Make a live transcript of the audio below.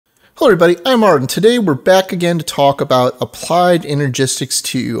Hello everybody, I'm Martin. Today we're back again to talk about Applied Energistics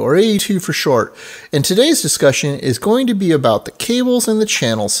 2, or AE2 for short. And today's discussion is going to be about the cables and the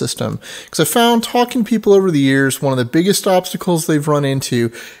channel system. Because I found, talking to people over the years, one of the biggest obstacles they've run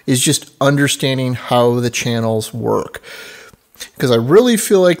into is just understanding how the channels work. Because I really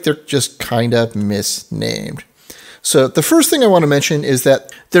feel like they're just kind of misnamed. So the first thing I want to mention is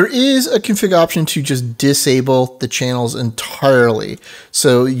that there is a config option to just disable the channels entirely,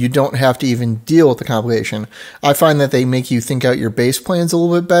 so you don't have to even deal with the complication. I find that they make you think out your base plans a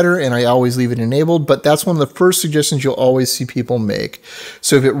little bit better, and I always leave it enabled, but that's one of the first suggestions you'll always see people make.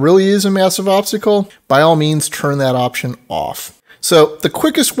 So if it really is a massive obstacle, by all means turn that option off. So the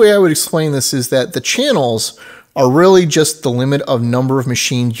quickest way I would explain this is that the channels are really just the limit of number of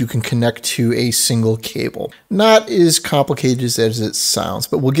machines you can connect to a single cable. Not as complicated as it sounds,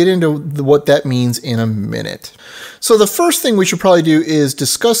 but we'll get into what that means in a minute. So the first thing we should probably do is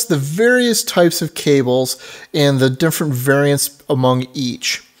discuss the various types of cables and the different variants among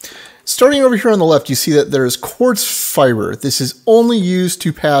each. Starting over here on the left, you see that there's quartz fiber. This is only used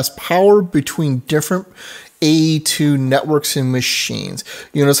to pass power between different AE2 networks and machines.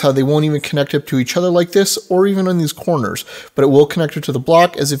 You notice how they won't even connect up to each other like this, or even on these corners, but it will connect it to the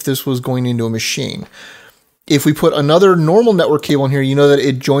block as if this was going into a machine. If we put another normal network cable in here, you know that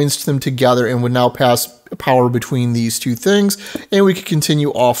it joins them together and would now pass power between these two things, and we could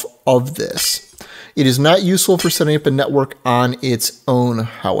continue off of this. It is not useful for setting up a network on its own,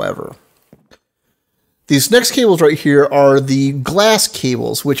 however. These next cables right here are the glass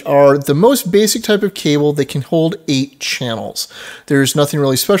cables, which are the most basic type of cable. They can hold 8 channels. There's nothing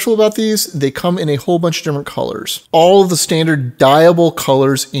really special about these. They come in a whole bunch of different colors. All of the standard dyeable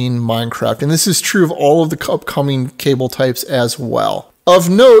colors in Minecraft, and this is true of all of the upcoming cable types as well.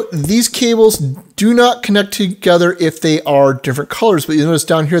 Of note, these cables do not connect together if they are different colors, but you notice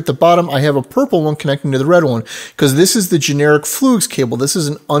down here at the bottom I have a purple one connecting to the red one, because this is the generic Fluix cable. This is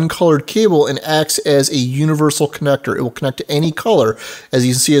an uncolored cable and acts as a universal connector. It will connect to any color, as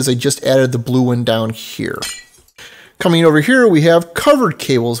you can see as I just added the blue one down here. Coming over here, we have covered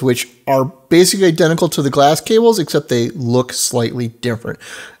cables, which are basically identical to the glass cables, except they look slightly different.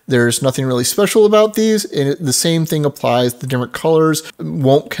 There's nothing really special about these, and the same thing applies. The different colors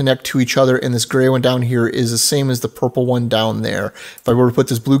won't connect to each other, and this gray one down here is the same as the purple one down there. If I were to put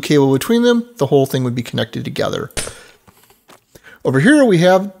this blue cable between them, the whole thing would be connected together. Over here we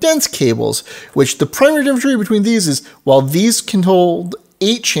have dense cables, which the primary difference between these is, while these can hold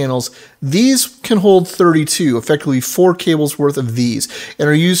 8 channels, these can hold 32, effectively 4 cables worth of these, and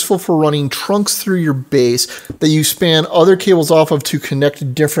are useful for running trunks through your base that you span other cables off of to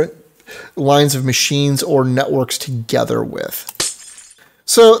connect different lines of machines or networks together with.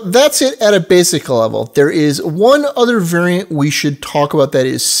 So that's it at a basic level. There is one other variant we should talk about that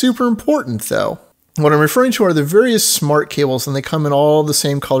is super important though. What I'm referring to are the various smart cables, and they come in all the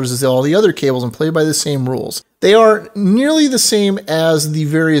same colors as all the other cables and play by the same rules. They are nearly the same as the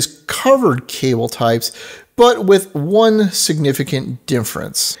various covered cable types, but with one significant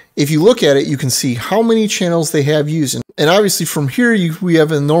difference. If you look at it, you can see how many channels they have used. And obviously from here, we have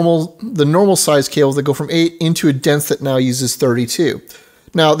the normal size cables that go from 8 into a dense that now uses 32.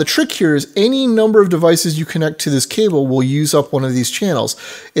 Now, the trick here is any number of devices you connect to this cable will use up one of these channels.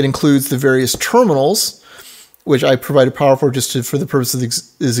 It includes the various terminals, which I provided power for just for the purpose of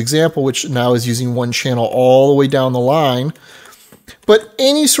this example, which now is using one channel all the way down the line. But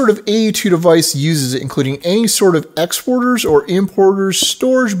any sort of AE2 device uses it, including any sort of exporters or importers,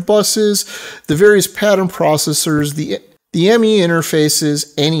 storage buses, the various pattern processors, the ME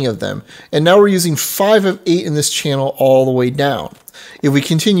interfaces, any of them. And now we're using 5 of 8 in this channel all the way down. If we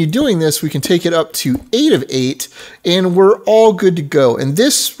continue doing this, we can take it up to 8 of 8, and we're all good to go. And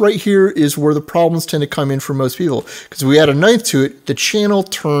this right here is where the problems tend to come in for most people, because if we add a 9th to it, the channel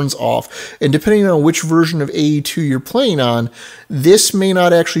turns off. And depending on which version of AE2 you're playing on, this may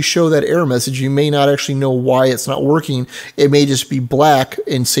not actually show that error message. You may not actually know why it's not working. It may just be black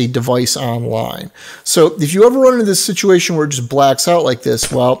and say device online. So if you ever run into this situation where it just blacks out like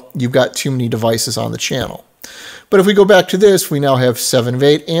this, well, you've got too many devices on the channel. But if we go back to this, we now have 7 of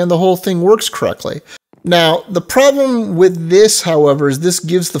 8, and the whole thing works correctly. Now, the problem with this, however, is this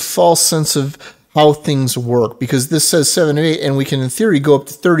gives the false sense of how things work, because this says 7 of 8, and we can, in theory, go up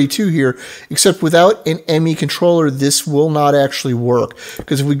to 32 here, except without an ME controller, this will not actually work.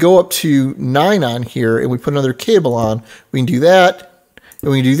 Because if we go up to 9 on here, and we put another cable on, we can do that, and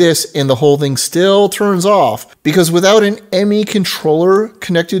we can do this, and the whole thing still turns off. Because without an ME controller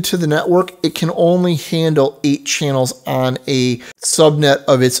connected to the network, it can only handle 8 channels on a subnet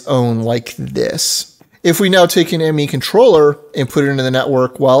of its own like this. If we now take an ME controller and put it into the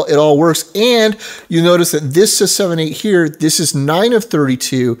network, well, it all works. And you notice that this says 7/8 here. This is 9 of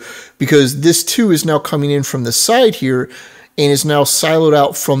 32 because this 2 is now coming in from the side here and is now siloed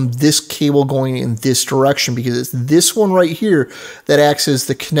out from this cable going in this direction because it's this one right here that acts as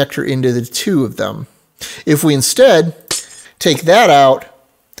the connector into the 2 of them. If we instead take that out,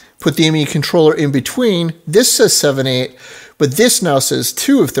 put the ME controller in between, this says 7/8, but this now says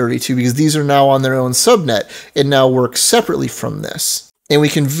 2 of 32 because these are now on their own subnet. It now works separately from this. And we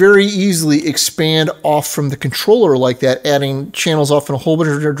can very easily expand off from the controller like that, adding channels off in a whole bunch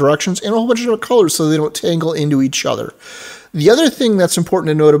of different directions and a whole bunch of different colors so they don't tangle into each other. The other thing that's important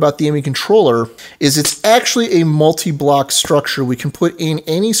to note about the ME controller is it's actually a multi-block structure. We can put in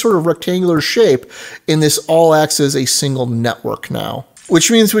any sort of rectangular shape, and this all acts as a single network now.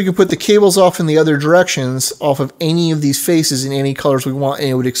 Which means we can put the cables off in the other directions off of any of these faces in any colors we want, and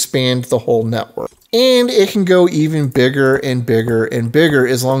it would expand the whole network. And it can go even bigger and bigger and bigger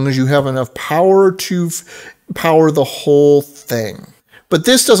as long as you have enough power to power the whole thing. But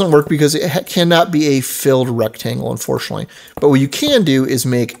this doesn't work because it cannot be a filled rectangle, unfortunately. But what you can do is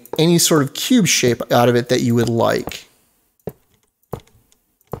make any sort of cube shape out of it that you would like.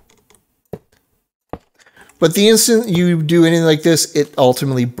 But the instant you do anything like this, it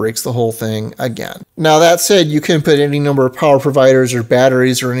ultimately breaks the whole thing again. Now that said, you can put any number of power providers or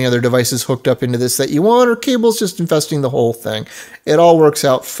batteries or any other devices hooked up into this that you want, or cables just infesting the whole thing. It all works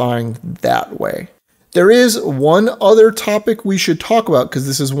out fine that way. There is one other topic we should talk about because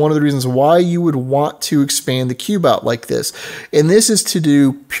this is one of the reasons why you would want to expand the cube out like this. And this is to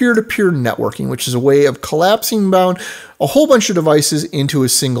do peer-to-peer networking, which is a way of collapsing down a whole bunch of devices into a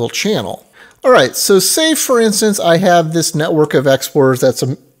single channel. All right, so say for instance, I have this network of explorers that's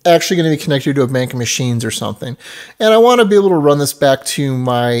actually going to be connected to a bank of machines or something. And I want to be able to run this back to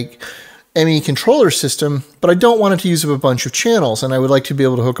my ME controller system, but I don't want it to use up a bunch of channels, and I would like to be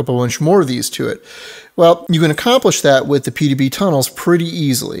able to hook up a bunch more of these to it. Well, you can accomplish that with the P2P tunnels pretty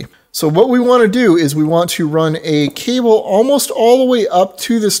easily. So what we want to do is we want to run a cable almost all the way up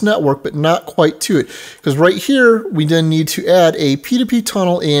to this network, but not quite to it. Because right here, we then need to add a P2P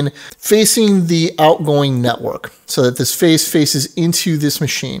tunnel in facing the outgoing network so that this face faces into this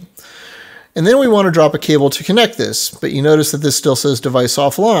machine. And then we want to drop a cable to connect this, but you notice that this still says device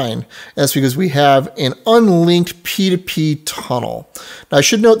offline. That's because we have an unlinked P2P tunnel. Now I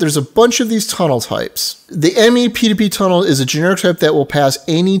should note there's a bunch of these tunnel types. The ME P2P tunnel is a generic type that will pass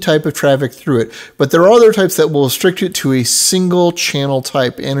any type of traffic through it, but there are other types that will restrict it to a single channel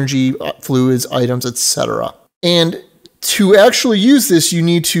type, energy, fluids, items, etc. And to actually use this, you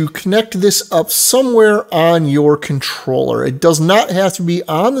need to connect this up somewhere on your controller. It does not have to be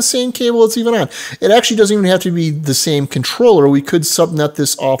on the same cable it's even on. It actually doesn't even have to be the same controller. We could subnet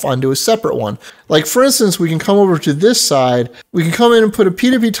this off onto a separate one. Like for instance, we can come over to this side. We can come in and put a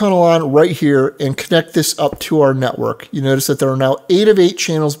P2P tunnel on right here and connect this up to our network. You notice that there are now 8 of 8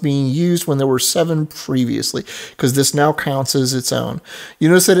 channels being used when there were 7 previously, because this now counts as its own. You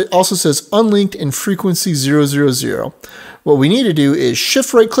notice that it also says unlinked and frequency 000. What we need to do is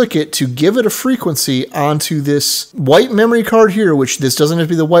shift right click it to give it a frequency onto this white memory card here, which this doesn't have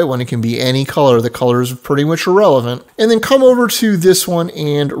to be the white one. It can be any color. The color is pretty much irrelevant. And then come over to this one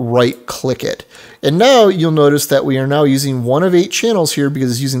and right click it. And now you'll notice that we are now using 1 of 8 channels here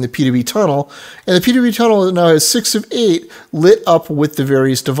because it's using the P2P tunnel. And the P2P tunnel now has 6 of 8 lit up with the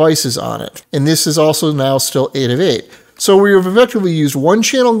various devices on it. And this is also now still 8 of 8. So we have effectively used 1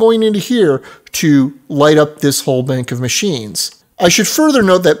 channel going into here to light up this whole bank of machines. I should further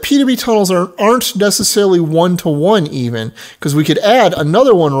note that P2P tunnels aren't necessarily 1-to-1 even, because we could add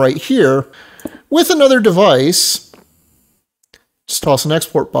another one right here with another device. Just toss an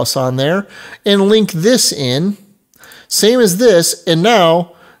export bus on there and link this in, same as this, and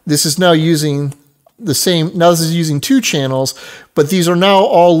now this is now using the same, now this is using 2 channels, but these are now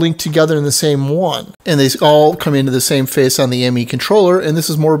all linked together in the same one. And they all come into the same face on the ME controller, and this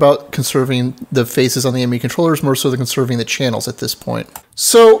is more about conserving the faces on the ME controllers, more so than conserving the channels at this point.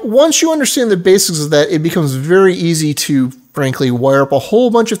 So once you understand the basics of that, it becomes very easy to, frankly, wire up a whole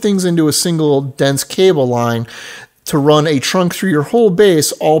bunch of things into a single dense cable line to run a trunk through your whole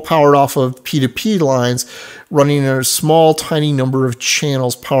base, all powered off of P2P lines, running in a small, tiny number of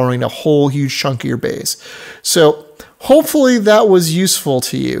channels, powering a whole huge chunk of your base. So hopefully that was useful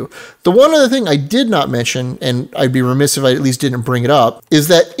to you. The one other thing I did not mention, and I'd be remiss if I at least didn't bring it up, is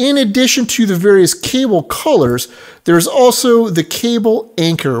that in addition to the various cable colors, there's also the cable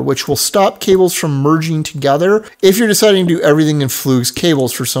anchor, which will stop cables from merging together if you're deciding to do everything in Fluke's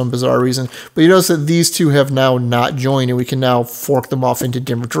cables for some bizarre reason. But you notice that these two have now not joined, and we can now fork them off into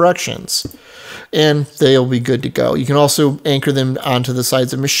different directions. And they'll be good to go. You can also anchor them onto the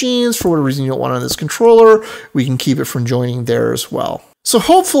sides of machines for whatever reason you don't want on this controller. We can keep it from joining there as well. So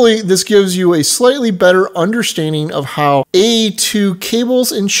hopefully this gives you a slightly better understanding of how A2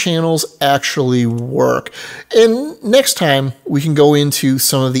 cables and channels actually work. And next time we can go into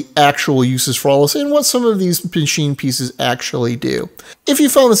some of the actual uses for all this and what some of these machine pieces actually do. If you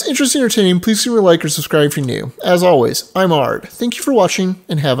found this interesting or entertaining, please leave a like or subscribe if you're new. As always, I'm Ard. Thank you for watching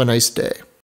and have a nice day.